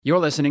You're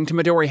listening to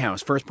Midori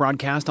House, first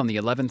broadcast on the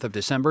 11th of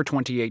December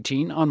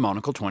 2018 on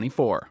Monocle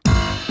 24.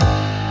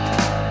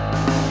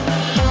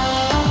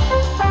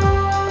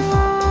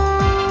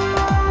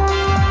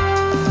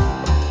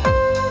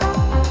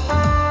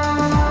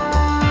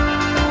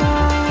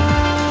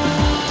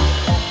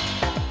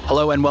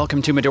 Hello and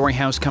welcome to Midori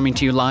House, coming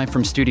to you live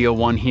from Studio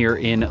One here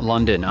in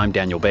London. I'm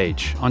Daniel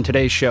Bage. On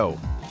today's show,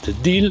 the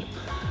deal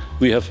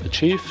we have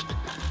achieved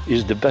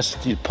is the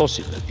best deal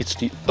possible. It's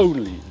the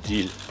only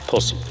deal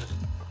possible.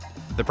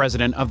 The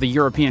President of the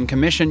European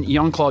Commission,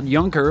 Jean-Claude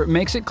Juncker,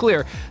 makes it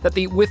clear that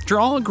the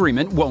withdrawal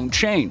agreement won't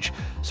change.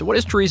 So what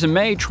is Theresa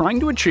May trying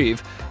to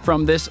achieve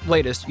from this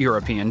latest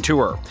European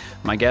tour?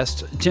 My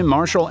guests, Tim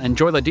Marshall and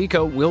Joy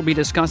Ladico, will be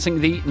discussing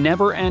the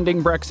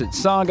never-ending Brexit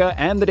saga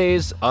and the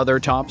day's other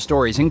top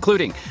stories,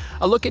 including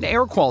a look at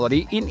air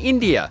quality in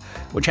India,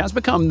 which has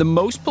become the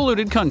most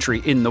polluted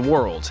country in the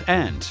world,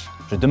 and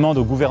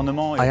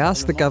I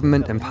ask the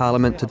government and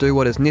parliament to do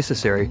what is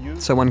necessary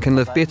so one can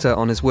live better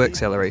on his work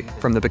salary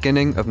from the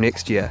beginning of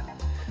next year.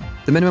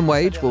 The minimum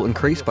wage will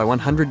increase by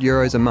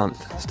 €100 a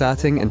month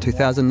starting in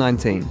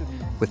 2019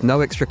 with no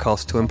extra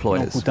cost to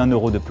employers.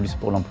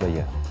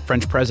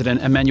 French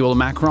President Emmanuel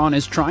Macron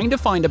is trying to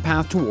find a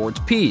path towards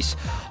peace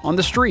on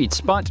the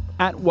streets, but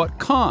at what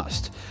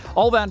cost?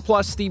 All that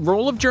plus the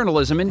role of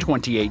journalism in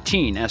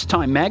 2018 as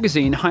Time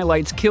magazine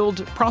highlights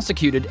killed,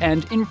 prosecuted,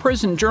 and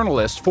imprisoned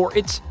journalists for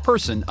its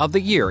Person of the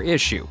Year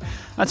issue.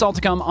 That's all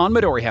to come on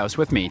Midori House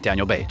with me,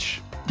 Daniel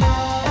Bage.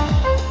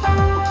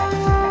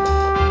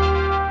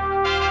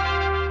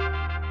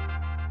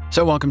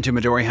 So welcome to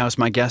Midori House.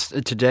 My guests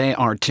today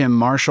are Tim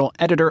Marshall,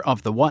 editor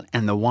of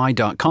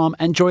thewhatandthewhy.com,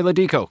 and Joy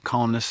Ladico,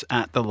 columnist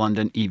at the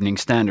London Evening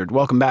Standard.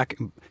 Welcome back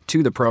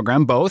to the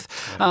program, both.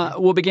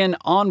 We'll begin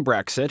on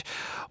Brexit,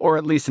 or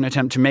at least an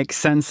attempt to make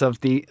sense of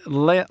the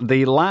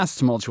last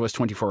tumultuous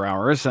 24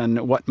 hours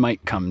and what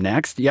might come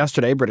next.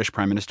 Yesterday, British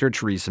Prime Minister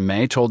Theresa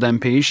May told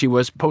MPs she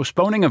was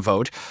postponing a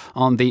vote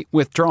on the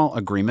withdrawal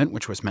agreement,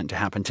 which was meant to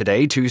happen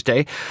today,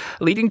 Tuesday,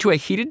 leading to a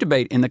heated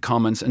debate in the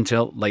Commons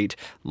until late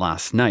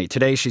last night.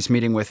 Today, she's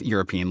meeting with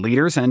European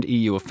leaders and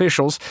EU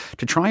officials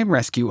to try and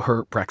rescue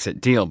her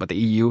Brexit deal, but the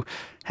EU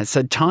has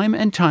said time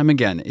and time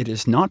again it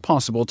is not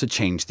possible to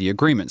change the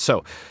agreement.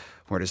 So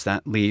where does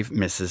that leave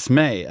Mrs.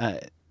 May?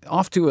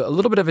 Off to a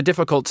little bit of a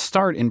difficult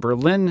start in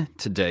Berlin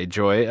today,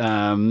 Joy.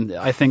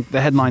 I think the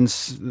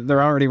headlines,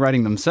 they're already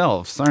writing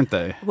themselves, aren't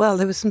they? Well,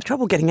 there was some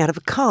trouble getting out of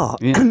a car.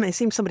 Yeah. It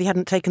seems somebody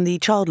hadn't taken the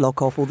child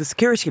lock off or the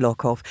security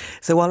lock off.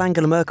 So while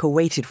Angela Merkel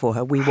waited for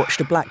her, we watched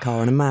a black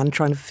car and a man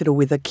trying to fiddle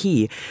with a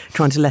key,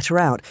 trying to let her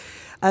out.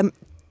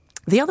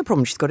 The other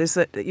problem she's got is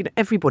that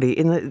everybody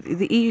in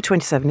the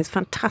EU27 is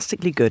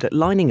fantastically good at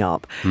lining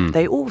up.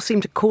 They all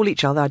seem to call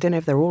each other. I don't know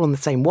if they're all on the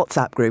same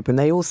WhatsApp group, and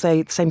they all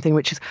say the same thing,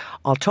 which is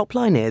our top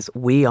line is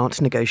we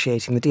aren't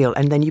negotiating the deal.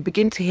 And then you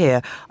begin to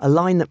hear a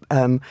line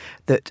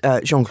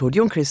that Jean-Claude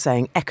Juncker is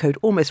saying, echoed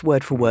almost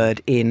word for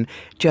word in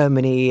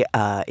Germany,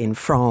 in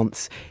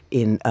France,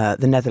 in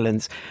the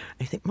Netherlands.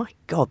 I think, my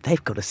God,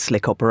 they've got a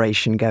slick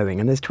operation going,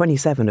 and there's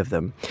 27 of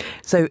them.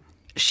 So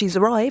she's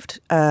arrived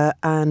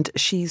and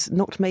she's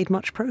not made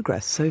much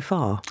progress so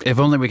far. If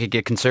only we could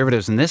get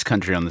conservatives in this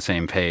country on the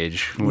same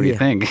page. What do you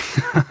think?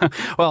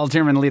 Well,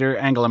 German leader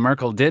Angela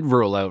Merkel did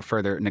rule out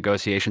further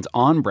negotiations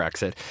on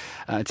Brexit,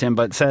 Tim,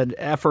 but said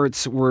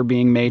efforts were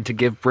being made to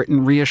give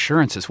Britain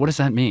reassurances. What does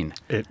that mean?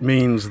 It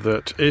means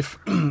that if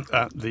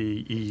at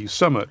the EU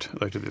summit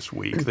later this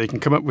week they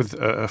can come up with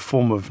a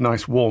form of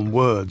nice warm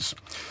words,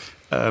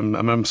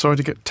 I'm sorry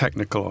to get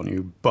technical on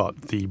you, but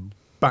the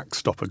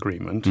backstop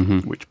agreement,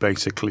 which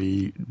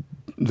basically,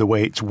 the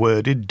way it's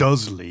worded,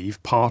 does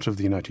leave part of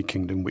the United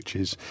Kingdom, which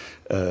is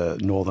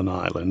Northern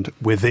Ireland,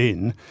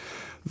 within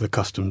the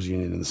customs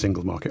union and the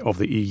single market of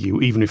the EU,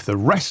 even if the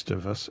rest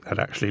of us had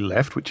actually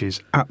left, which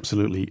is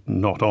absolutely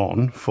not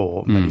on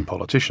for many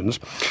politicians.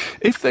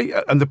 If they,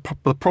 and the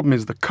problem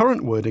is the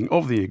current wording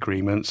of the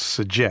agreement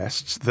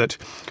suggests that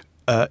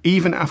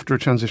even after a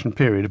transition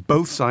period,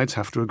 both sides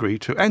have to agree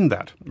to end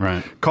that.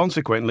 Right.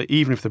 Consequently,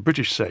 even if the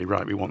British say,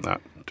 right, we want that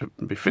to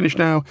be finished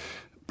now,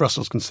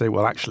 Brussels can say,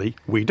 well, actually,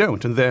 we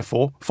don't, and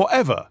therefore,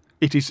 forever,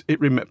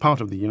 part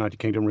of the United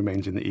Kingdom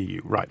remains in the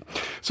EU. Right.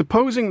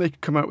 Supposing they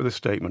come out with a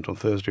statement on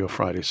Thursday or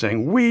Friday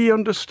saying, we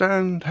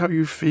understand how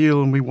you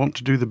feel and we want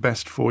to do the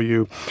best for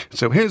you.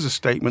 So here's a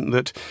statement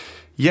that,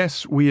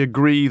 yes, we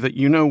agree that,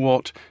 you know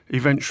what,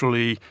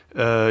 eventually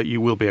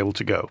you will be able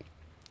to go.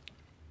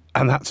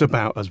 And that's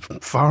about as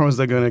far as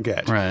they're going to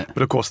get. Right.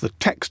 But of course, the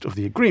text of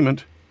the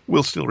agreement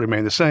will still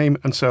remain the same.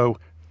 And so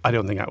I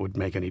don't think that would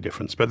make any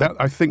difference. But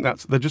I think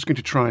they're just going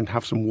to try and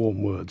have some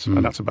warm words.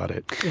 And that's about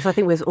it. Yes, I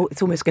think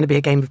it's almost going to be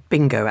a game of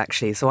bingo,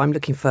 actually. So I'm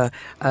looking for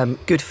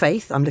good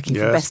faith. I'm looking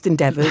for best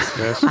endeavours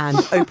and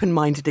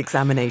open-minded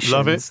examinations.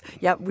 Love it.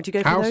 Yeah, would you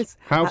go for those?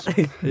 House.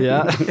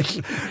 Yeah.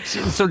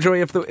 So,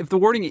 Joy, if the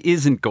wording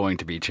isn't going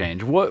to be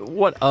changed,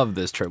 what of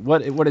this trip?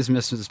 What is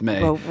Mrs.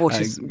 May? Well, what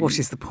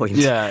is the point?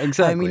 Yeah,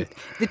 exactly. I mean,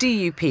 the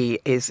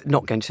DUP is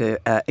not going to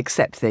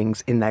accept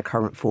things in their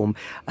current form.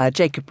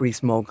 Jacob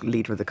Rees-Mogg,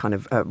 leader of the kind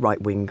of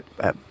right-wing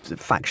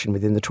faction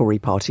within the Tory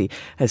party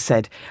has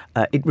said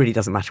it really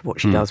doesn't matter what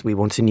she does, we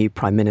want a new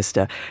Prime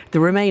Minister. The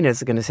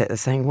Remainers are going to sit there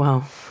saying,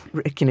 well,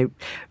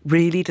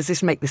 really, does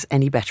this make this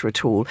any better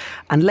at all?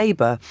 And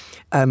Labour,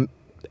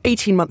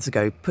 18 months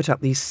ago, put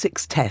up these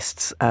 6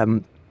 tests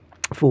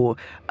for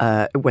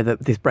whether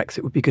this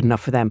Brexit would be good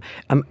enough for them.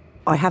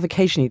 I have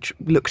occasionally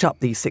looked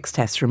up these 6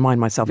 tests to remind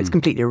myself it's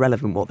completely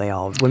irrelevant what they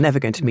are. We're never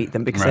going to meet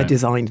them because they're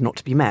designed not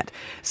to be met.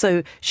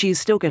 So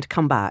she's still going to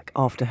come back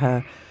after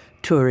her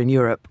tour in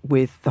Europe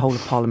with the whole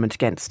of Parliament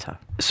against her.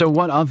 So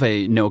what of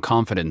a no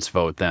confidence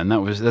vote then?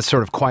 That's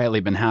sort of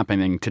quietly been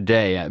happening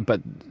today,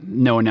 but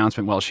no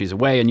announcement while she's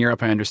away in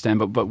Europe, I understand.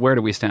 But where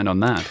do we stand on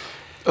that?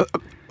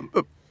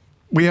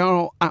 We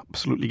are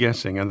absolutely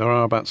guessing, and there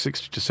are about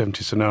 60 to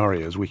 70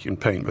 scenarios we can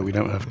paint, but we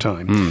don't have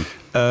time.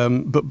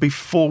 But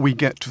before we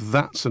get to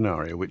that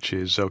scenario, which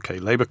is, OK,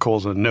 Labour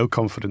calls a no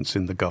confidence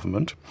in the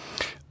government,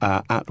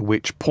 at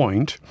which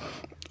point,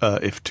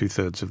 if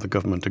 2/3 of the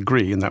government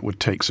agree, and that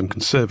would take some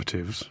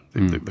Conservatives,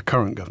 the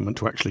current government,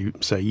 to actually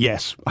say,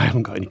 yes, I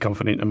haven't got any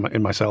confidence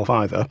in myself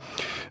either,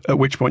 at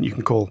which point you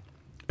can call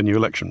a new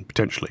election,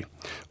 potentially.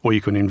 Or you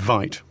can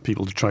invite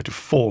people to try to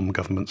form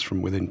governments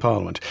from within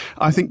Parliament.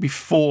 I think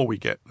before we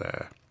get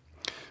there,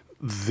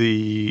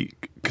 the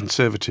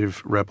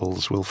Conservative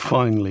rebels will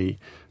finally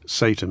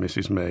say to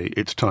Mrs May,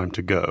 it's time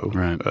to go.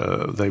 Right.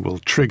 They will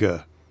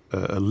trigger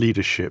a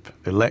leadership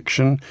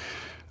election,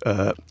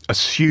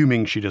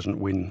 assuming she doesn't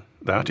win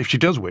that. If she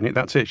does win it,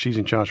 that's it. She's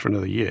in charge for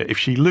another year. If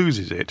she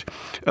loses it,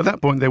 at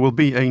that point there will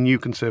be a new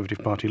Conservative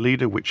Party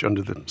leader, which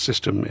under the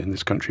system in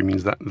this country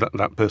means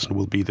that person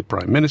will be the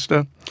Prime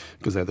Minister,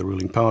 because they're the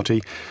ruling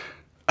party.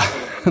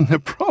 And the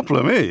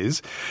problem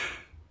is,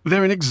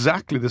 they're in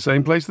exactly the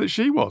same place that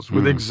she was,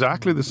 with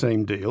exactly the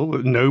same deal.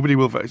 Nobody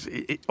will vote.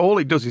 All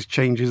it does is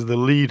changes the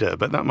leader,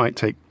 but that might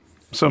take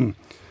some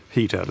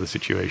heat out of the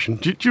situation.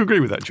 Do you agree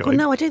with that, Joy? Well,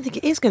 no, I don't think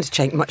it is going to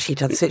take much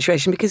heat out of the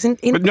situation because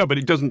but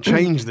it doesn't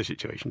change the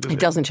situation, does it? It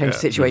doesn't change the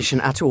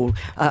situation at all.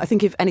 I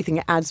think if anything,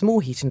 it adds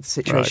more heat into the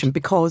situation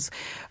because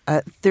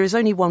there is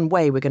only one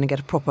way we're going to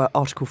get a proper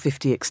Article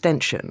 50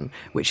 extension,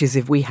 which is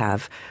if we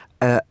have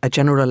a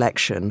general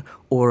election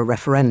or a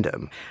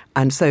referendum.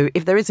 And so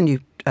if there is a new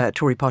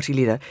Tory party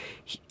leader,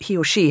 he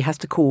or she has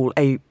to call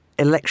a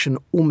election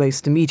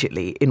almost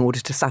immediately in order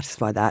to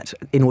satisfy that,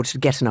 in order to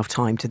get enough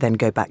time to then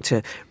go back to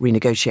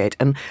renegotiate.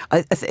 And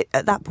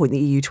at that point,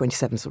 the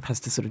EU27 sort of has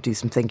to sort of do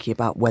some thinking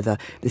about whether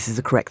this is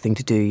the correct thing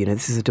to do.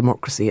 This is a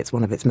democracy. It's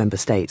one of its member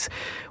states.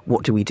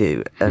 What do we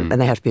do? And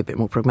they have to be a bit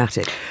more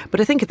pragmatic. But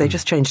I think if they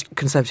just change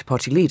Conservative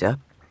Party leader,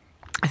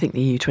 I think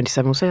the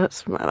EU27 will say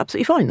that's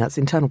absolutely fine. That's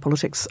internal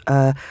politics.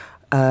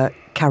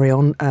 Carry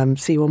on.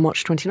 See you on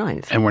March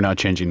 29th. And we're not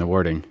changing the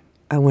wording.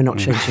 And we're not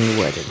changing the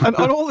wording.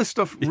 And all this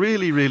stuff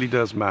really, really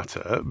does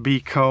matter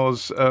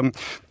because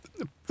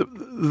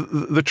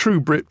the true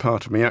Brit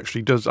part of me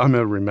actually does. I'm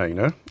a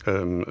Remainer,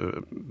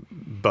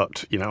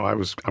 but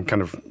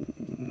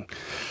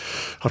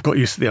I've got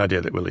used to the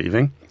idea that we're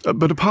leaving.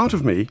 But a part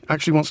of me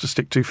actually wants to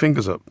stick 2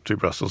 fingers up to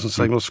Brussels and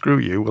say, well, screw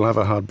you, we'll have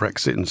a hard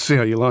Brexit and see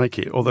how you like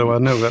it, although I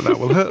know that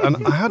will hurt.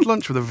 And I had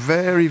lunch with a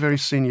very, very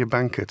senior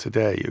banker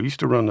today who used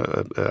to run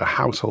a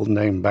household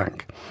name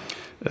bank,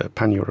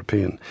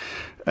 pan-European.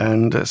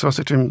 And so I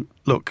said to him,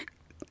 look,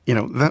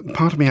 that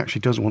part of me actually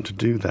does want to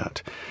do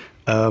that.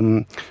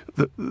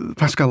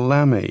 Pascal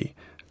Lamy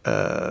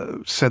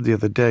said the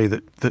other day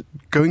that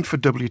going for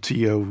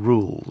WTO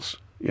rules,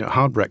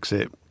 hard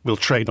Brexit, we'll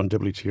trade on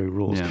WTO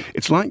rules. Yeah.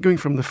 It's like going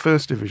from the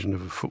first division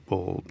of a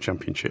football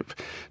championship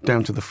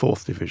down to the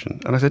 4th division.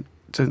 And I said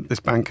to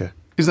this banker,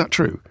 is that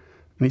true?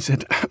 And he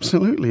said,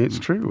 absolutely, it's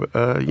true.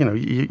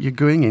 You're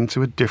going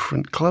into a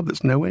different club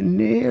that's nowhere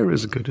near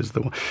as good as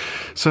the one.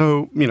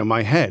 So,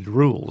 my head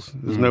rules.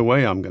 There's no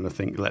way I'm going to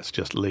think, let's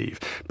just leave.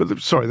 But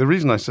the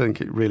reason I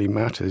think it really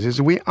matters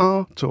is we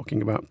are talking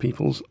about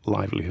people's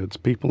livelihoods,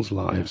 people's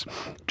lives,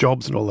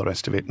 jobs and all the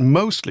rest of it,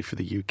 mostly for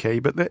the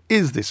UK. But there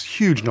is this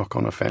huge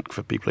knock-on effect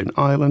for people in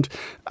Ireland.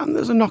 And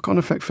there's a knock-on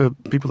effect for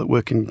people that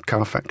work in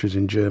car factories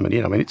in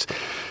Germany.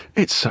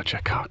 It's such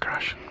a car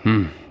crash.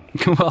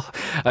 Well,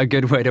 a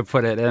good way to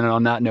put it. And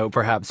on that note,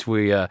 perhaps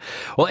we'll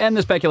end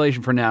the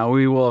speculation for now.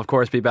 We will, of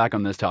course, be back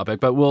on this topic,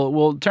 but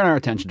we'll turn our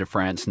attention to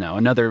France now.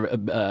 Another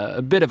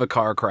a bit of a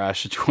car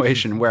crash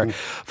situation where,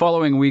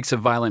 following weeks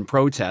of violent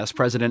protests,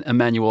 President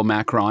Emmanuel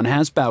Macron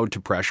has bowed to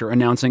pressure,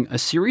 announcing a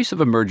series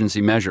of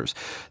emergency measures.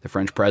 The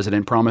French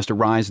president promised a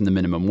rise in the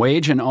minimum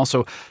wage and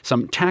also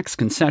some tax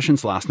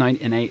concessions last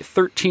night in a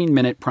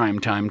 13-minute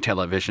primetime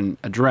television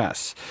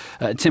address.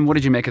 Tim, what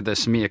did you make of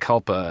this mea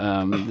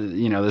culpa?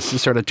 This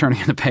is sort of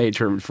turning the page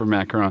for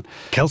Macron.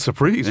 Quelle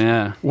surprise.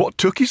 Yeah. What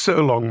took you so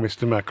long,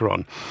 Mr.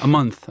 Macron? A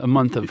month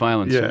of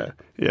violence. Yeah.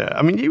 Yeah,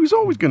 I mean, he was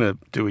always going to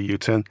do a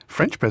U-turn.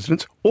 French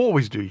presidents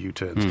always do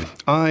U-turns.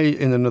 I,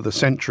 in another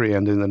century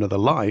and in another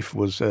life,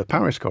 was a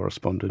Paris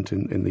correspondent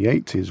in the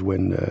 80s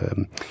when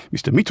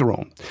Mr.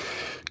 Mitterrand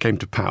came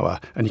to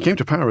power. And he came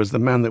to power as the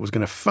man that was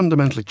going to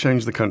fundamentally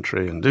change the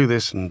country and do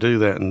this and do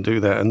that and do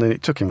that. And then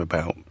it took him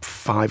about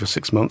 5 or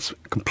 6 months,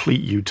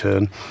 complete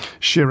U-turn.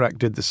 Chirac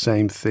did the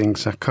same thing.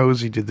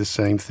 Sarkozy did the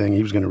same thing.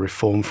 He was going to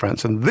reform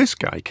France. And this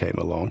guy came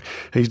along.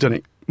 He's done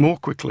it more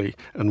quickly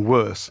and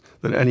worse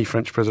than any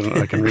French president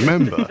I can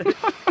remember.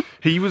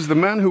 He was the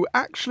man who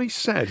actually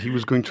said he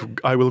was going to,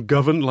 I will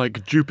govern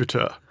like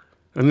Jupiter.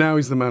 And now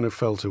he's the man who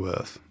fell to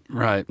earth.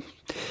 Right.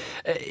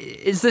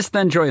 Is this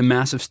then, Joy, a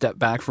massive step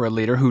back for a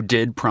leader who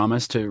did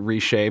promise to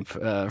reshape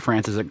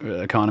France's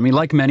economy,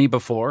 like many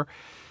before?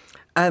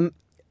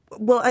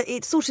 Well,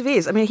 it sort of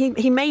is. I mean,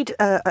 he made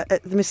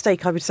the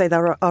mistake, I would say,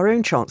 that our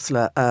own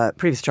Chancellor,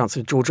 previous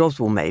Chancellor George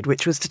Osborne made,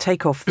 which was to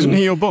take off Isn't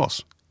he your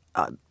boss?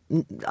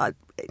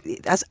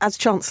 As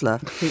Chancellor,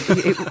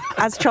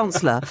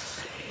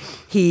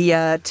 he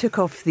took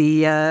off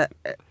the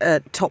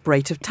top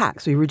rate of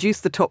tax. We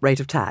reduced the top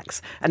rate of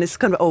tax. And it's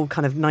kind of old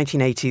kind of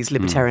 1980s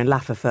libertarian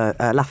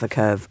Laffer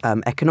curve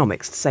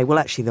economics to say, well,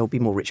 actually, there'll be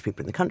more rich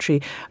people in the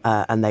country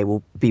and they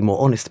will be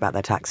more honest about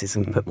their taxes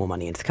and put more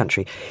money into the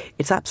country.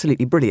 It's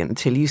absolutely brilliant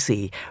until you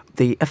see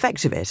the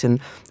effect of it.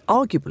 And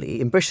arguably,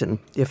 in Britain,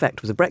 the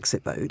effect was a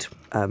Brexit vote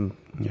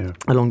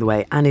along the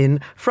way. And in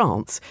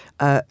France,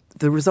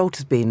 the result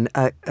has been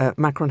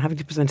Macron having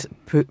to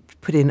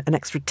put in an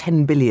extra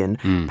 £10 billion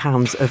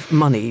of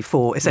money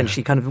for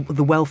essentially kind of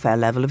the welfare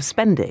level of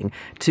spending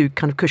to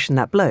kind of cushion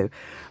that blow.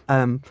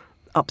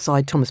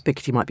 Upside, Thomas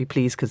Piketty might be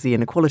pleased because the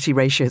inequality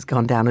ratio has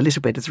gone down a little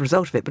bit as a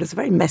result of it, but it's a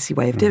very messy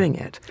way of doing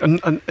it.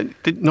 And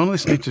none of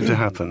this needed to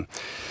happen.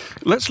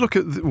 Let's look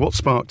at what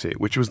sparked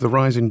it, which was the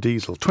rise in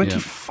diesel.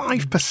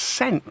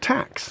 25%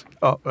 tax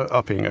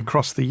upping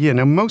across the year.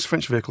 Now, most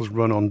French vehicles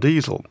run on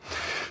diesel.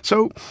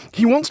 So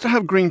he wants to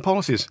have green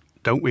policies.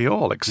 Don't we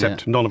all?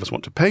 Except none of us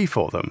want to pay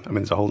for them. I mean,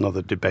 there's a whole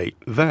other debate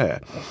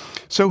there.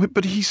 So,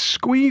 but he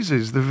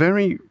squeezes the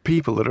very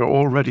people that are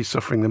already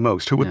suffering the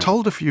most, who were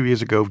told a few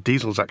years ago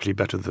diesel's actually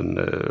better than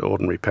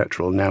ordinary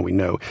petrol. Now we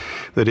know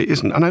that it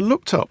isn't. And I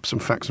looked up some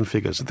facts and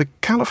figures. The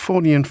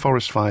Californian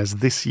forest fires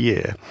this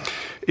year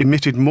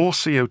emitted more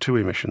CO2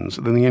 emissions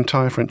than the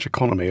entire French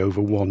economy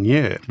over 1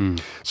 year.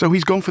 So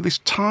he's gone for this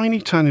tiny,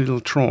 tiny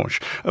little tranche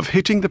of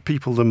hitting the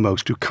people the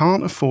most who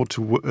can't afford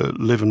to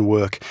live and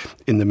work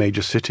in the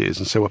major cities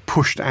and so are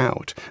pushed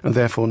out and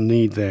therefore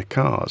need their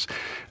cars.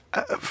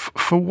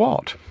 For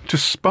what? To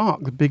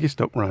spark the biggest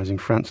uprising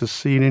France has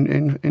seen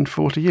in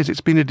 40 years.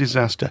 It's been a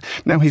disaster.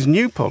 Now, his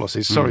new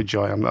policies, sorry,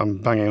 Joy, I'm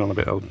banging on a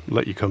bit, I'll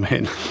let you come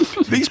in.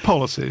 These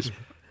policies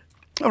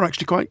are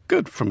actually quite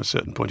good from a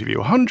certain point of view.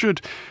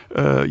 100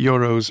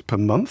 euros per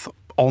month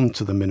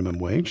onto the minimum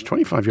wage.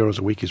 25 euros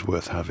a week is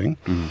worth having.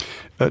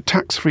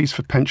 Tax freeze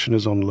for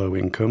pensioners on low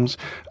incomes,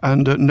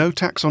 and no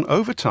tax on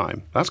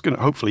overtime. That's going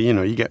to, hopefully,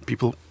 you get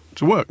people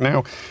to work.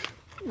 Now,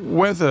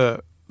 whether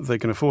they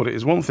can afford it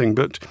is one thing,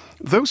 but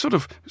those sort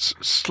of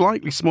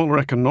slightly smaller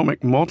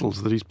economic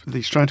models that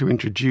he's trying to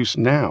introduce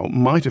now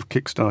might have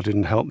kickstarted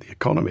and helped the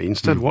economy.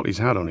 Instead, what he's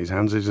had on his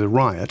hands is a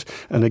riot,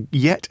 and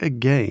yet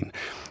again,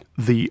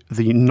 the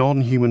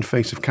non-human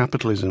face of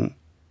capitalism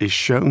is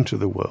shown to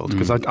the world,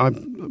 because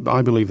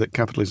I believe that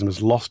capitalism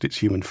has lost its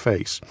human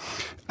face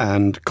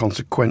and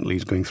consequently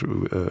is going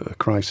through a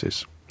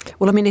crisis.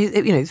 Well, I mean,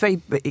 it's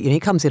very. He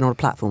comes in on a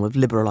platform of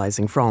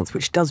liberalising France,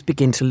 which does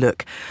begin to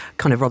look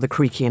kind of rather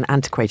creaky and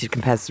antiquated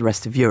compared to the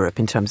rest of Europe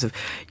in terms of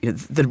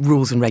the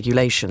rules and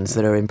regulations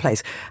that are in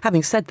place.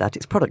 Having said that,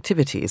 its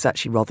productivity is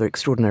actually rather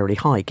extraordinarily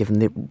high given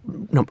the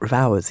number of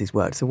hours he's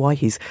worked. So why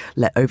he's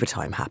let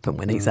overtime happen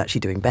when he's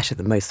actually doing better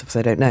than most of us,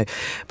 I don't know.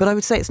 But I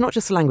would say it's not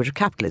just the language of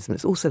capitalism;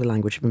 it's also the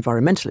language of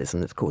environmentalism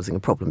that's causing a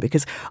problem.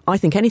 Because I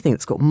think anything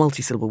that's got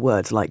multi-syllable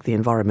words like the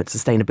environment,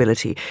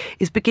 sustainability,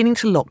 is beginning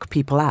to lock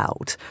people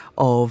out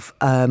of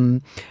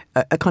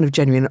a kind of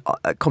genuine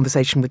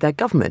conversation with their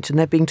government, and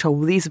they're being told,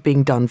 well, these are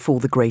being done for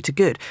the greater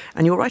good.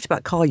 And you're right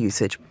about car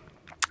usage.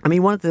 I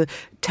mean, one of the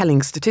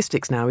telling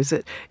statistics now is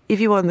that if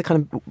you are in the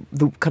kind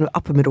of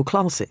upper middle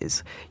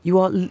classes, you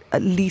are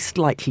at least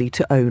likely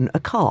to own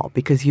a car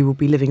because you will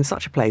be living in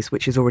such a place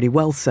which is already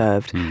well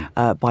served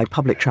by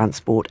public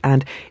transport,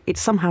 and it's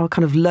somehow a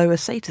kind of lower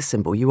status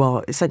symbol. You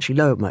are essentially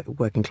lower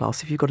working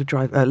class if you've got to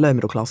drive, lower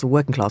middle class or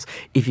working class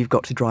if you've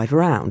got to drive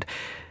around.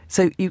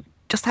 So you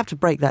just have to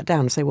break that down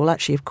and say, well,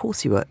 actually, of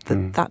course you were.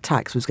 That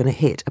tax was going to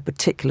hit a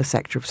particular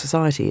sector of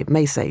society. It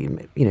may say,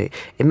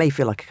 it may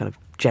feel like a kind of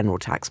general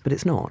tax, but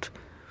it's not.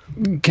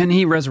 Can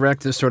he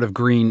resurrect this sort of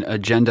green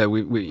agenda?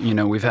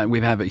 We've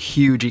had a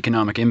huge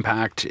economic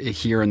impact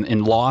here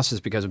in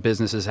losses because of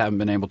businesses haven't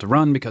been able to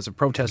run because of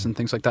protests and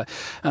things like that.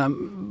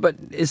 But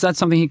is that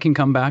something he can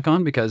come back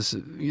on? Because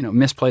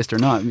misplaced or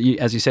not,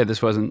 as you said,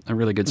 this wasn't a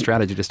really good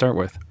strategy to start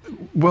with.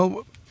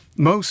 Well,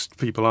 most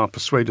people are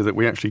persuaded that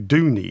we actually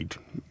do need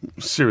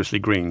seriously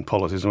green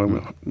policies.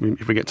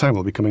 If we get time,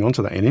 we'll be coming on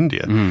to that in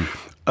India.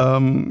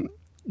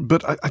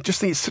 But I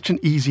just think it's such an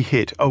easy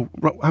hit. Oh,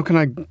 how can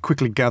I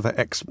quickly gather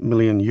X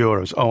million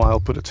euros? Oh, I'll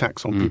put a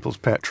tax on people's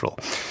petrol.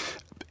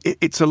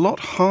 It's a lot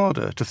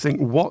harder to think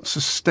what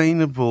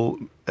sustainable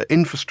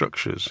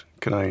infrastructures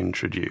can I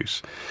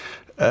introduce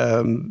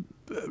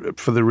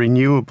for the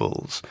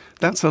renewables.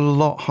 That's a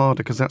lot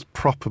harder because that's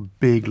proper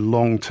big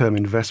long-term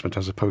investment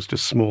as opposed to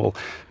small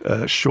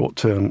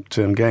short-term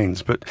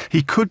gains. But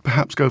he could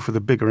perhaps go for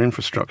the bigger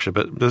infrastructure,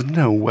 but there's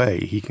no way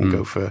he can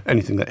go for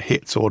anything that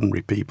hits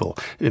ordinary people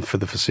for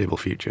the foreseeable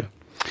future.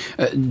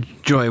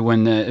 Joy,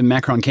 when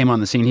Macron came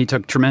on the scene, he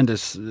took a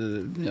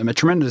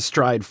tremendous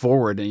stride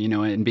forward,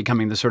 in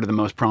becoming the sort of the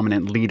most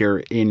prominent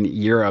leader in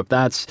Europe.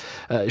 That's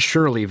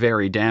surely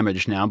very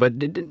damaged now. But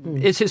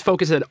is his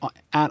focus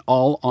at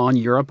all on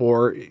Europe,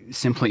 or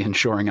simply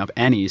ensuring up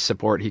any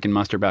support he can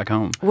muster back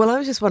home? Well, I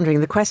was just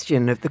wondering, the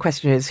question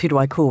is, who do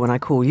I call when I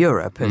call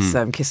Europe, as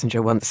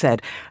Kissinger once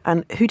said.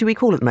 And who do we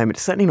call at the moment?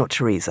 It's certainly not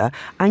Theresa.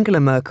 Angela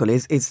Merkel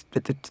is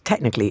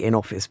technically in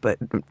office, but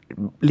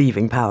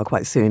leaving power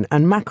quite soon.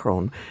 And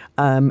Macron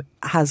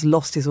has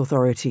lost his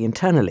authority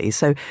internally.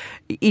 So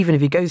even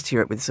if he goes to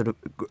Europe with sort of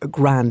a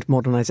grand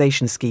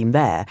modernisation scheme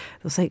there,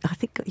 they'll say, I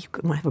think you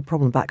might have a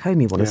problem back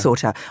home you want to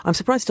sort out. I'm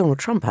surprised Donald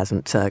Trump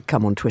hasn't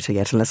come on Twitter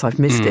yet, unless I've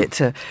missed it,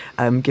 to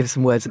give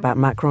some words about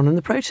Macron and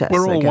the protests.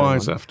 We're all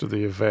wise after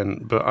the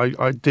event, but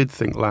I did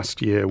think last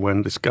year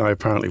when this guy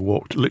apparently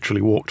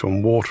literally walked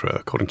on water,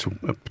 according to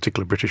a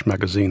particular British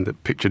magazine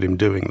that pictured him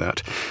doing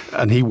that,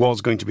 and he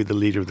was going to be the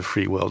leader of the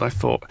free world, I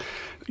thought,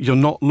 you're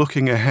not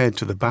looking ahead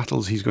to the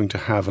battles he's going to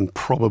have and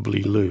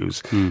probably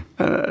lose. The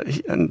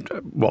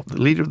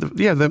leader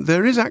of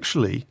there is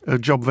actually a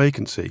job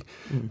vacancy,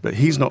 but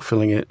he's not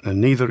filling it,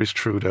 and neither is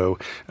Trudeau.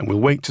 And we'll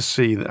wait to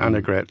see that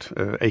Annegret,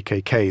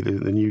 AKK,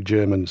 the new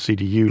German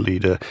CDU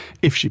leader,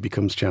 if she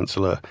becomes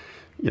Chancellor,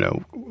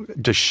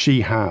 does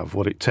she have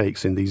what it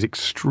takes in these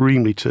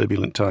extremely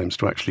turbulent times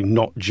to actually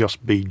not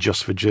just be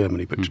just for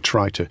Germany, but to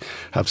try to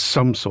have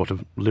some sort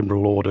of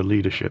liberal order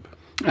leadership?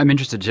 I'm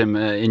interested, Jim,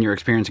 in your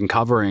experience in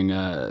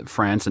covering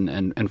France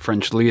and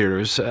French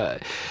leaders.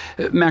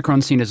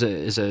 Macron's seen as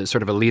a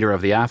sort of a leader of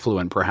the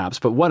affluent, perhaps,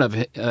 but what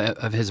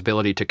of his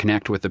ability to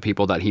connect with the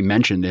people that he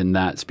mentioned in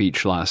that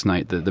speech last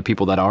night, the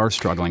people that are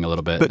struggling a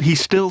little bit? But he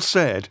still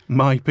said,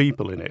 my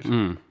people in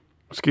it.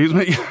 Excuse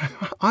me,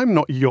 I'm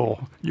not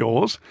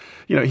yours.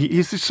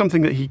 This is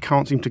something that he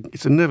can't seem to,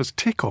 it's a nervous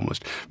tick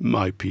almost,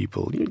 my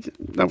people.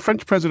 Now,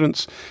 French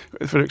presidents,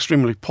 if they're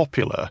extremely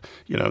popular,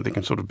 they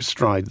can sort of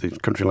bestride the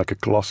country like a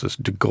colossus,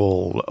 de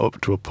Gaulle,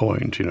 up to a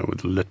point,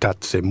 with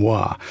l'état c'est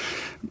moi.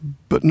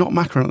 But not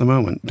Macron at the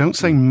moment. Don't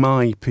say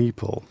my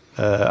people.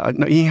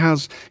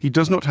 He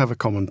does not have a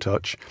common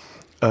touch.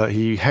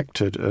 He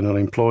hectored an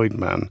unemployed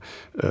man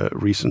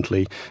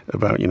recently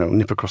about,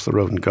 nip across the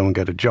road and go and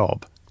get a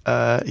job.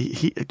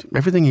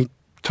 Everything he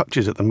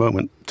touches at the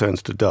moment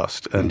turns to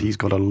dust, and he's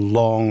got a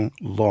long,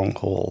 long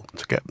haul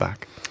to get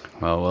back.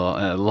 Well,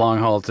 a long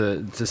haul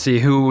to see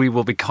who we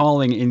will be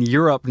calling in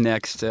Europe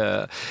next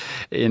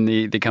in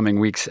the coming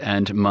weeks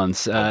and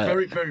months.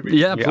 Very, very briefly.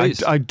 Yeah,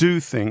 please. I do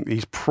think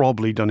he's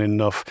probably done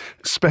enough,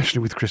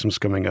 especially with Christmas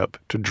coming up,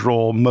 to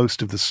draw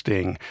most of the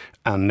sting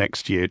and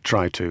next year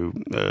try to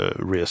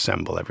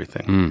reassemble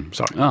everything.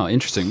 Sorry. Oh,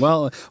 interesting.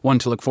 Well, one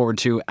to look forward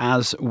to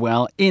as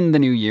well in the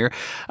new year.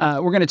 We're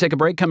going to take a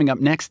break. Coming up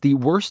next, the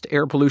worst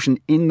air pollution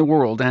in the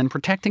world and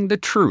protecting the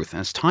truth,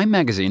 as Time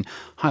magazine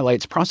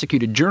highlights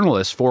prosecuted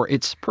journalists for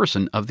its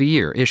Person of the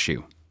Year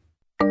issue.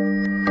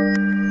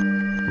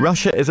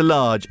 Russia is a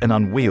large and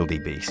unwieldy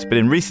beast, but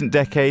in recent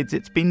decades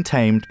it's been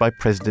tamed by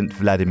President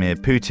Vladimir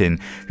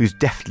Putin, who's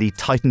deftly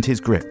tightened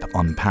his grip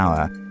on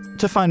power.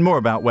 To find more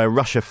about where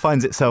Russia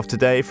finds itself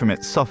today, from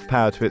its soft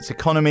power to its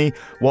economy,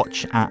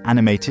 watch our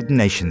animated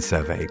nation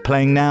survey,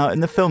 playing now in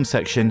the film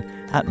section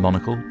at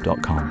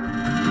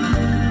monocle.com.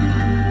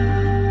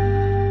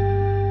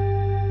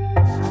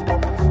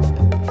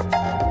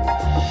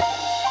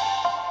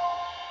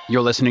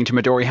 You're listening to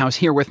Midori House,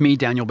 here with me,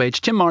 Daniel Bates,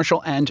 Tim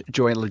Marshall, and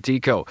Joy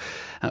Ladico.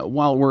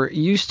 While we're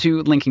used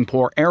to linking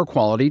poor air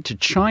quality to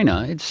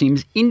China, it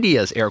seems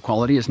India's air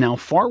quality is now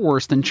far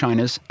worse than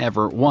China's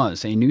ever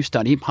was. A new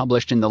study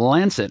published in The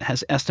Lancet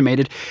has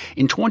estimated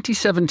in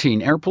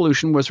 2017 air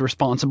pollution was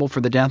responsible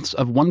for the deaths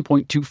of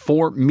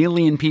 1.24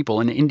 million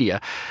people in India,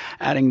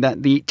 adding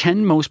that the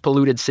 10 most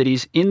polluted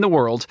cities in the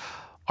world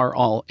are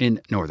all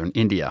in northern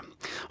India.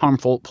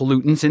 Harmful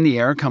pollutants in the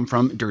air come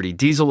from dirty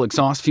diesel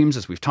exhaust fumes,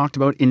 as we've talked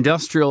about,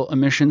 industrial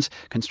emissions,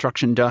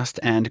 construction dust,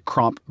 and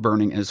crop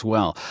burning as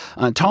well.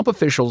 Top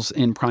officials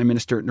in Prime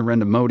Minister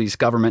Narendra Modi's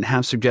government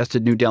have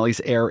suggested New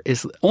Delhi's air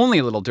is only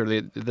a little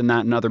dirtier than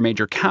that in other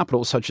major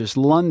capitals such as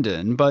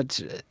London,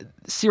 but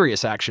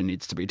serious action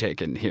needs to be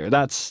taken here.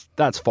 That's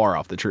that's far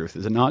off the truth,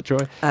 is it not,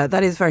 Joy?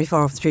 That is very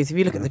far off the truth. If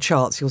you look at the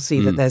charts, you'll see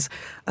that there's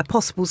a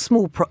possible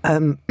small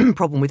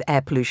problem with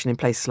air pollution in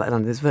places like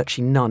London. There's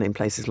virtually none in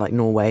places like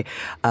Norway,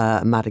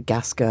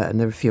 Madagascar, and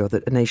there are a few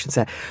other nations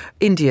there.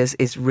 India's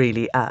is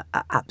really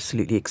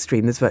absolutely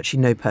extreme. There's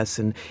virtually no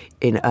person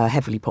in a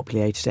heavily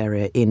populated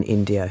area in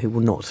India who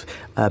will not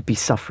be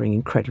suffering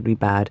incredibly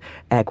bad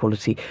air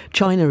quality.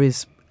 China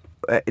is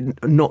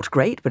not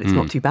great, but it's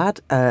not too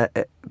bad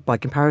by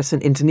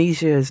comparison.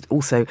 Indonesia is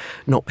also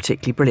not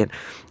particularly brilliant.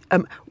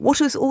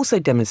 What is also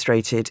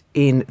demonstrated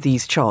in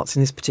these charts,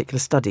 in this particular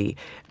study,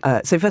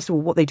 so first of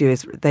all, what they do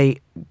is they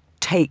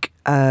take,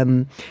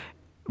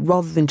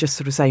 rather than just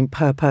sort of saying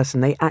per person,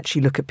 they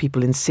actually look at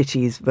people in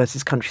cities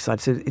versus countryside.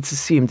 So it's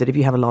assumed that if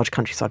you have a large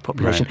countryside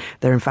population,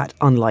 they're in fact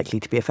unlikely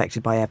to be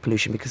affected by air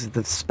pollution because of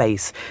the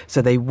space.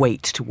 So they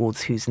weight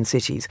towards who's in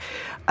cities.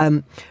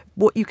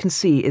 What you can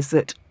see is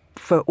that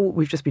for all,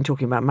 we've just been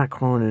talking about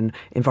Macron and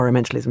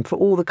environmentalism, for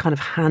all the kind of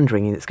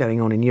hand-wringing that's going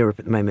on in Europe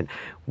at the moment,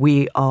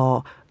 we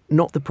are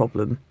not the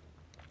problem.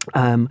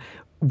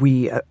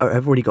 We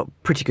have already got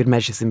pretty good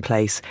measures in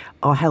place.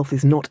 Our health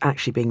is not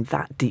actually being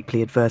that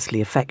deeply adversely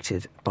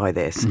affected by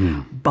this,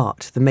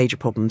 but the major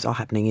problems are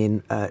happening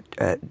in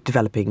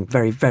developing,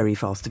 very, very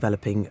fast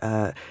developing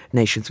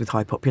nations with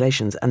high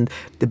populations. And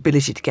the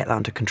ability to get that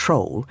under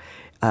control,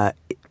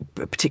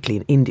 particularly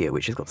in India,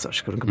 which has got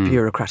such a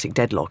bureaucratic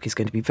deadlock, is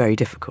going to be very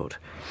difficult.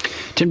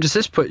 Tim, does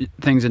this put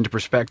things into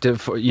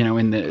perspective? You know,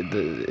 in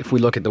the if we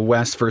look at the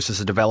West versus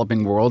the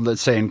developing world,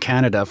 let's say in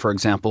Canada, for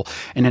example,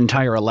 an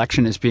entire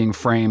election is being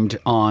framed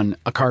on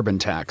a carbon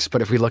tax.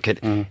 But if we look at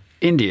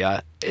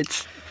India,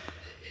 it's.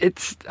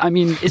 I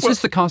mean, it's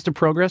just the cost of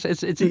progress.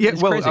 It's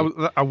crazy.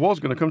 I was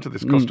going to come to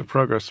this cost of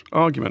progress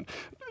argument.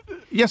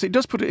 Yes, it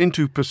does put it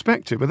into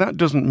perspective, but that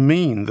doesn't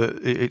mean that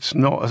it's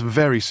not a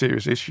very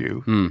serious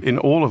issue in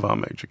all of our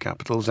major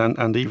capitals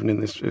and even in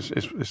this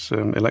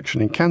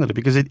election in Canada,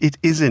 because it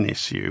is an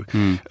issue.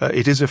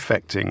 It is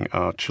affecting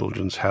our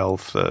children's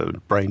health,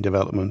 brain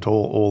development,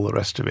 all the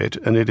rest of it,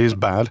 and it is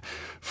bad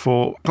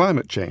for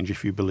climate change,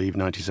 if you believe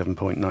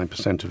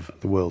 97.9% of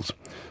the world's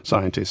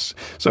scientists.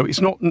 So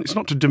it's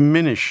not to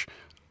diminish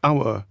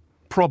our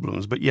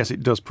problems, but yes,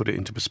 it does put it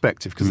into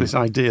perspective, because this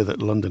idea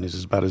that London is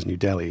as bad as New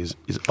Delhi is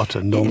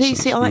utter nonsense. You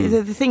see,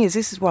 the thing is,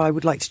 this is why I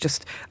would like to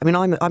just, I mean,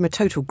 I'm a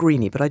total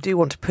greenie, but I do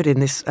want to put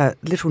in this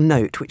little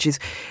note, which is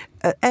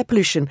air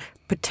pollution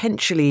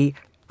potentially,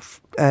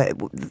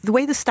 the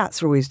way the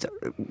stats are always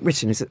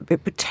written is that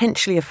it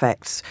potentially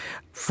affects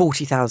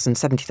 40,000,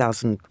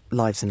 70,000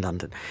 lives in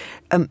London.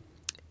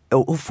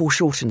 Or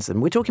foreshortens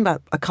them. We're talking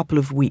about a couple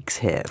of weeks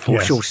here,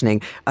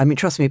 foreshortening. I mean,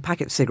 trust me, a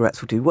packet of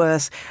cigarettes will do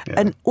worse. Yeah.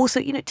 And also,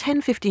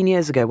 10, 15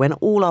 years ago, when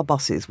all our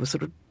buses were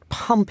sort of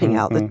pumping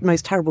out the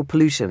most terrible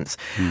pollutants,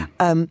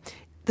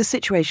 the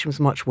situation was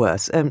much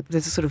worse.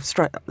 There's a sort of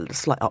slight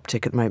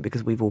uptick at the moment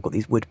because we've all got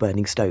these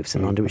wood-burning stoves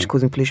in London, which is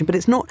causing pollution. But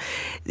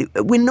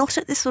we're not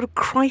at this sort of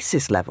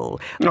crisis level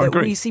that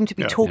we seem to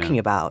be talking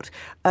about.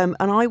 And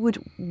I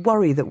would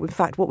worry that, in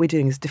fact, what we're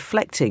doing is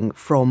deflecting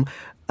from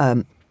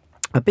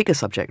a bigger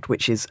subject,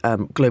 which is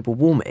global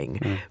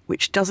warming,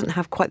 which doesn't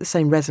have quite the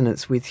same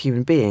resonance with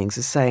human beings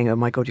as saying, oh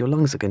my God, your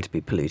lungs are going to be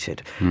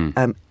polluted.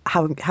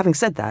 Having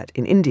said that,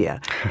 in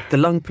India,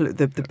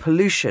 the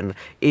pollution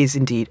is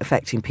indeed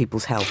affecting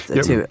people's health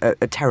to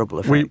a terrible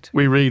effect.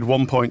 We read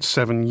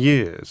 1.7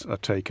 years are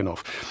taken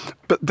off.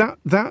 But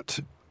that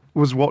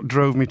was what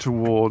drove me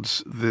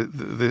towards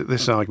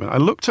this argument. I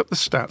looked up the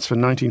stats for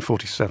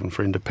 1947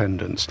 for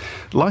independence.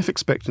 Life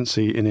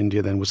expectancy in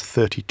India then was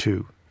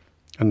 32.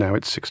 And now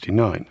it's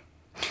 69.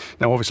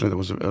 Now, obviously, there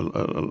was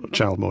a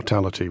child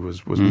mortality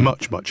was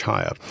much, much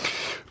higher.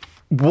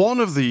 One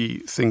of the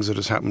things that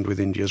has happened with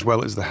India, as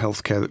well as the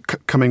healthcare,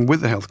 coming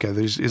with the healthcare,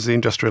 is the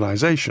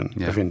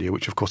industrialization of India,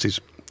 which, of course, is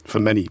for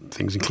many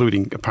things,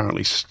 including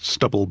apparently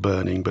stubble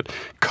burning, but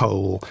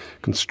coal,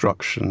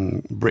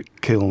 construction, brick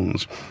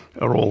kilns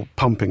are all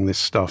pumping this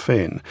stuff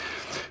in.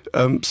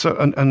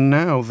 And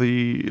now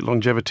the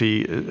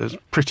longevity has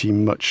pretty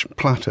much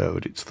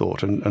plateaued, it's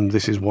thought, and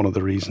this is one of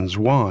the reasons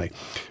why.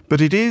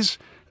 But it is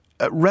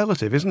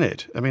relative, isn't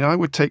it? I mean, I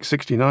would take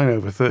 69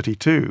 over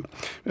 32,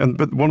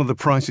 but one of the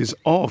prices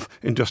of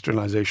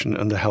industrialization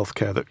and the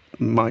healthcare that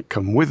might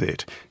come with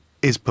it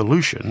is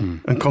pollution,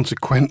 and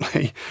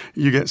consequently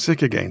you get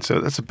sick again.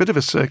 So that's a bit of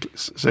a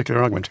circular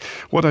argument.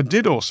 What I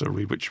did also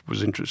read, which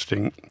was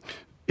interesting,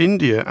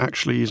 India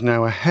actually is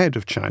now ahead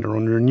of China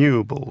on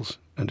renewables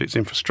and its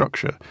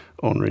infrastructure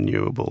on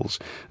renewables.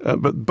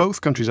 But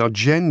both countries are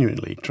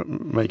genuinely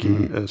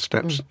making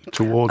steps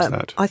towards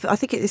that. I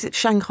think it's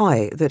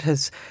Shanghai that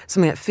has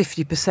something like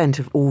 50%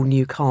 of all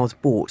new cars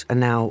bought are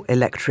now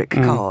electric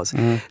cars.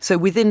 So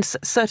within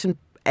certain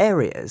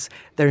areas,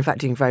 they're in fact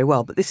doing very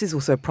well. But this is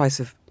also a price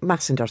of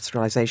mass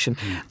industrialisation.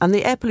 And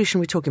the air pollution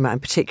we're talking about in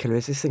particular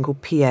is this thing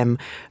called PM2s.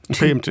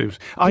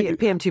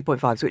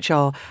 PM2.5s, which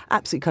are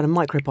absolute kind of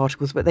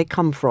microparticles, but they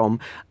come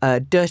from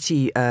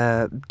dirty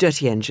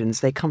engines.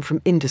 They come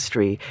from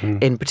industry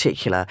in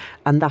particular.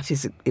 And that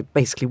is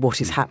basically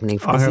what is happening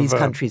as these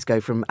countries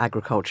go from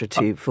agriculture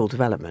to full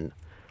development.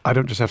 I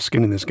don't just have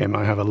skin in this game,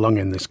 I have a lung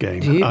in this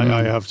game. Do you?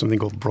 I have something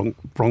called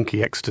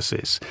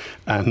bronchiectasis.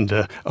 And,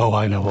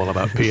 I know all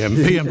about PM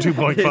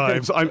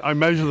 2.5s. I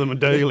measure them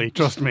daily,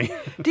 trust me.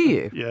 Do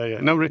you? Yeah.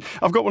 No,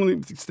 I've got one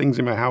of these things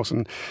in my house,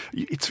 and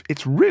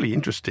it's really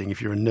interesting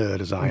if you're a nerd,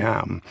 as I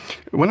am.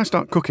 When I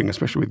start cooking,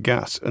 especially with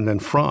gas, and then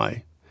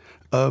fry,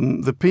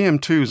 the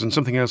PM2s and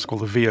something else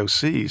called the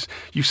VOCs,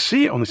 you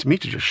see it on this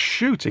meter just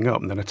shooting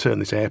up, and then I turn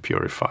this air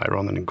purifier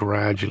on, and then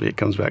gradually it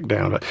comes back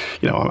down. But,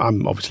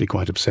 I'm obviously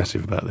quite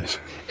obsessive about this.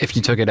 If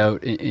you took it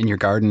out in your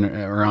garden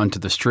or onto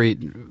the street,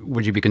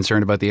 would you be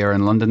concerned about the air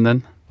in London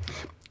then?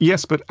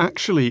 Yes, but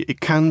actually it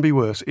can be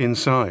worse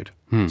inside.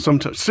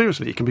 Sometimes,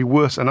 seriously, it can be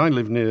worse. And I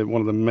live near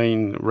one of the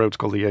main roads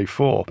called the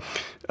A4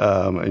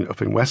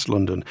 up in West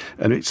London.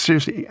 And it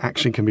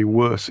actually can be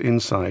worse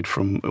inside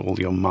from all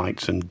your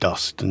mites and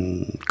dust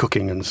and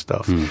cooking and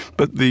stuff.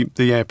 But the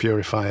air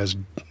purifiers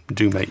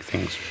do make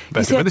things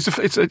better. But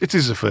it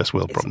is a first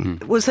world problem.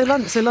 Well, so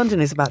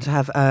London is about to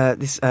have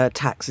this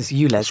tax, this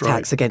ULEZ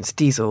tax against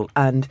diesel.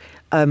 And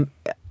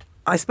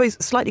I suppose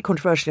slightly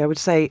controversially, I would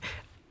say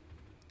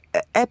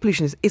air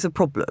pollution is a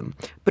problem,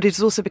 but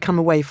it's also become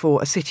a way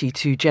for a city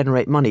to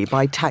generate money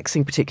by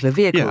taxing particular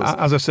vehicles. Yeah,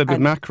 as I said with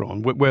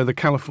Macron, where the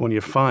California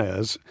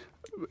fires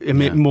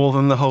emit more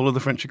than the whole of the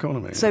French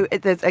economy. So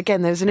there's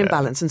an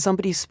imbalance, and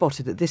somebody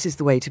spotted that this is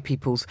the way to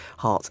people's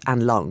hearts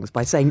and lungs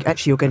by saying,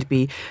 actually, you're going to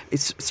be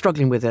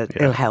struggling with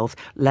ill health.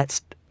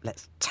 Let's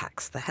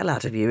tax the hell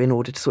out of you in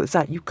order to sort this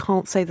out. You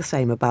can't say the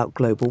same about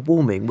global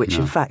warming, which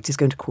in fact is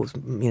going to cause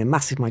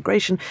massive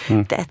migration,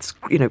 deaths,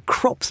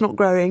 crops not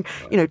growing,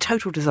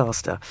 total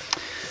disaster.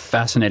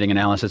 Fascinating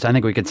analysis. I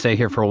think we could stay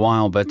here for a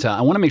while, but I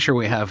want to make sure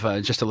we have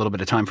just a little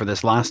bit of time for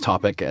this last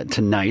topic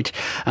tonight.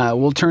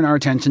 We'll turn our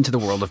attention to the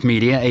world of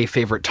media, a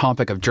favorite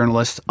topic of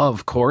journalists,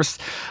 of course.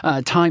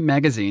 Time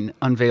magazine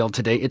unveiled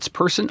today its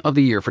Person of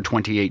the Year for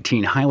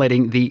 2018,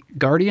 highlighting the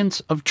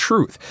Guardians of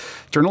Truth,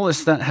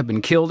 journalists that have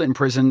been killed in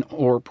prison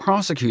or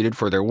prosecuted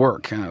for their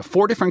work.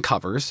 4 different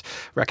covers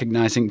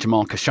recognizing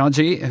Jamal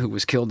Khashoggi, who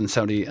was killed in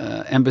Saudi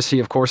embassy,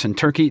 of course, in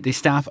Turkey, the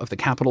staff of the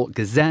Capital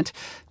Gazette,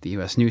 the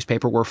U.S.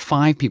 newspaper, where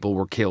 5 people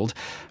were killed,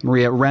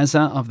 Maria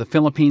Reza of the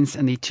Philippines,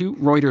 and the 2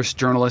 Reuters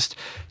journalists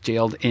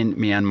jailed in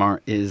Myanmar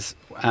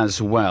as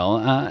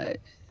well.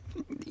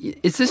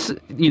 Is this,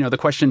 the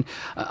question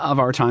of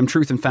our time?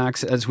 Truth and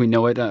facts, as we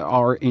know it,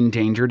 are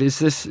endangered. Is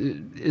this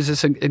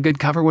a good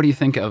cover? What do you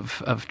think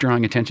of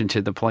drawing attention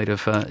to the plight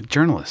of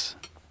journalists?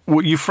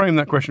 Well, you framed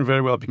that question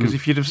very well, because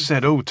if you'd have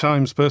said,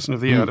 Times Person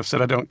of the Year, I'd have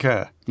said, I don't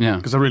care. Yeah.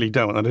 Because I really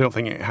don't. And I don't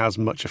think it has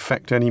much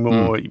effect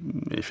anymore,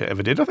 if it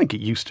ever did. I think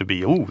it used to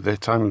be, the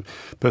Time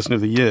Person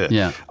of the Year.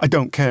 Yeah. I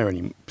don't care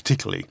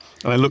particularly.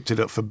 And I looked it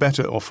up, for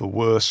better or for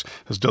worse,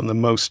 has done the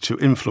most to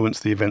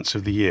influence the events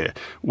of the year.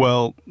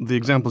 Well, the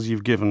examples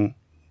you've given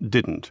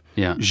didn't.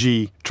 Yeah.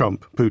 Xi,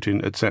 Trump,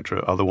 Putin,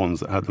 etc. are the ones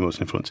that had the most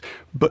influence.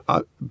 But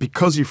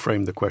because you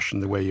framed the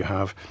question the way you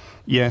have,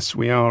 yes,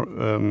 we are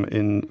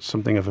in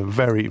something of a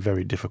very,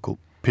 very difficult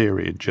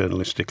period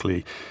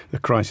journalistically. The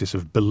crisis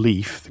of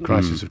belief, the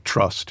crisis of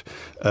trust,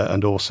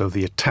 and also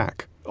the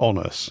attack on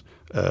us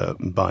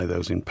by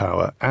those in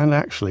power, and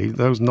actually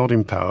those not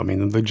in power. I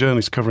mean, the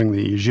journalists covering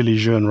the Gilets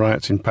jaunes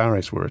riots in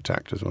Paris were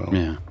attacked as well.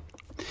 Yeah.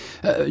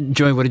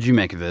 Joy, what did you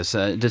make of this?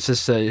 Does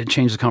this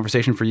change the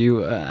conversation for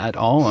you at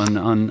all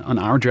on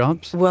our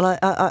jobs? Well,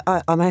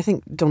 I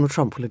think Donald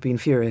Trump will have been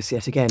furious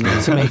yet again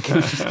to make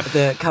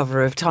the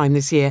cover of Time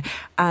this year.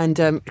 And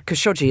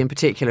Khashoggi in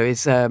particular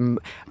is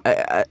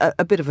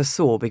a bit of a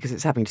sore, because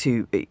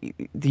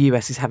the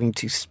US is having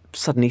to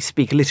suddenly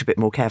speak a little bit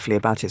more carefully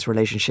about its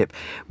relationship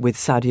with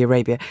Saudi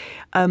Arabia.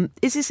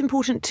 Is this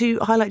important to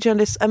highlight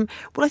journalists?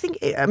 Well, I think,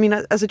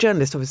 as a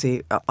journalist,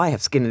 obviously, I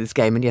have skin in this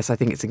game, and yes, I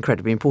think it's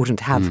incredibly important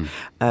to have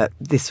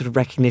this sort of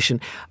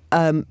recognition.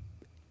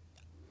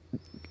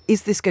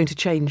 Is this going to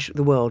change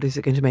the world? Is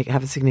it going to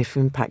have a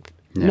significant impact?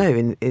 Yeah.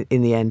 No,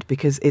 in the end,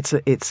 because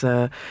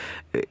the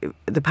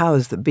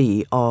powers that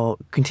be are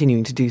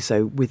continuing to do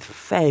so with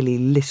fairly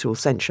little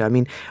censure. I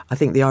mean, I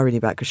think the irony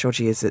about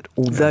Khashoggi is that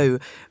although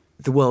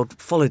the world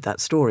followed that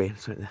story,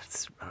 so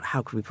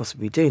how could we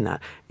possibly be doing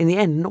that? In the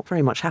end, not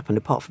very much happened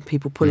apart from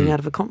people pulling out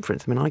of a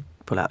conference. I mean, I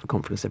pull out of a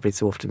conference every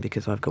so often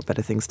because I've got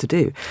better things to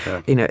do.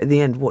 Yeah. At the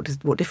end, what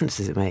difference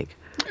does it make?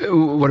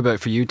 What about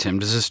for you, Tim?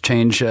 Does this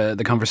change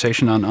the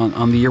conversation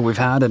on the year we've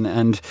had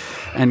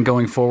and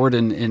going forward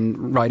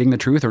in writing the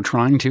truth, or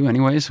trying to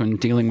anyways, when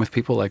dealing with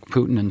people like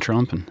Putin and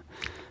Trump?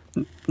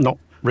 Not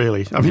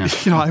really. I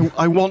mean,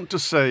 I want to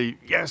say,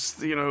 yes,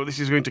 this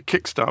is going to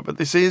kickstart, but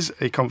this is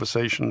a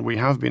conversation we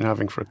have been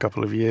having for a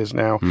couple of years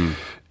now.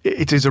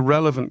 It is a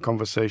relevant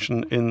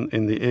conversation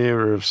in the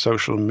era of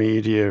social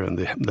media and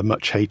the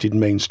much-hated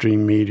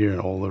mainstream media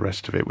and all the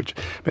rest of it, which,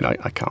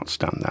 I can't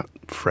stand that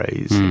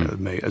phrase,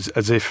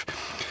 as if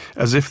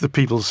the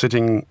people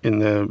sitting in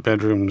their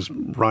bedrooms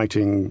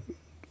writing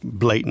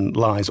blatant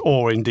lies,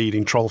 or indeed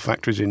in troll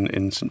factories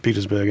in St.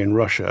 Petersburg in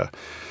Russia,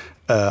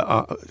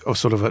 are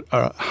sort of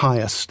at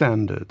higher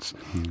standards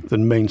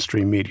than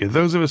mainstream media.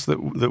 Those of us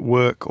that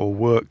work or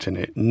worked in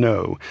it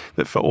know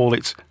that for all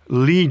its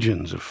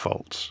legions of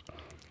faults,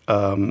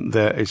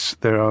 there is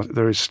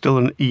still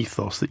an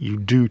ethos that you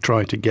do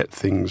try to get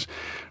things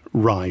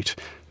right.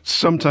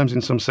 Sometimes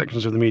in some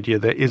sections of the media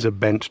there is a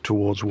bent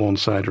towards one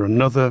side or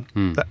another.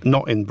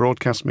 Not in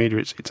broadcast media.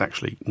 It's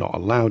actually not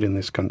allowed in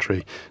this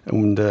country.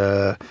 And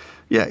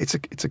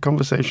it's a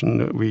conversation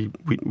that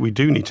we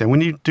do need to. And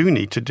we do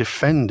need to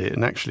defend it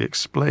and actually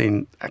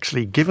explain.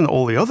 Actually, given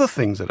all the other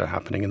things that are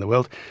happening in the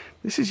world,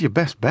 this is your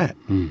best bet.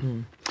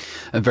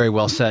 Very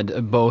well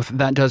said, both.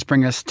 That does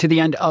bring us to the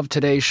end of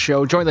today's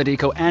show. Joy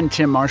Ladico and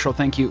Tim Marshall,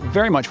 thank you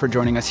very much for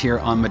joining us here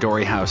on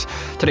Midori House.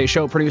 Today's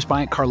show produced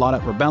by Carlotta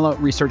Ribello,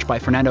 research by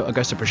Fernando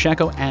Augusto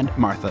Pacheco and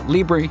Martha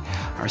Libri,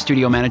 our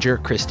studio manager,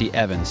 Christy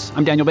Evans.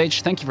 I'm Daniel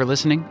Bache. Thank you for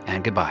listening,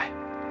 and goodbye.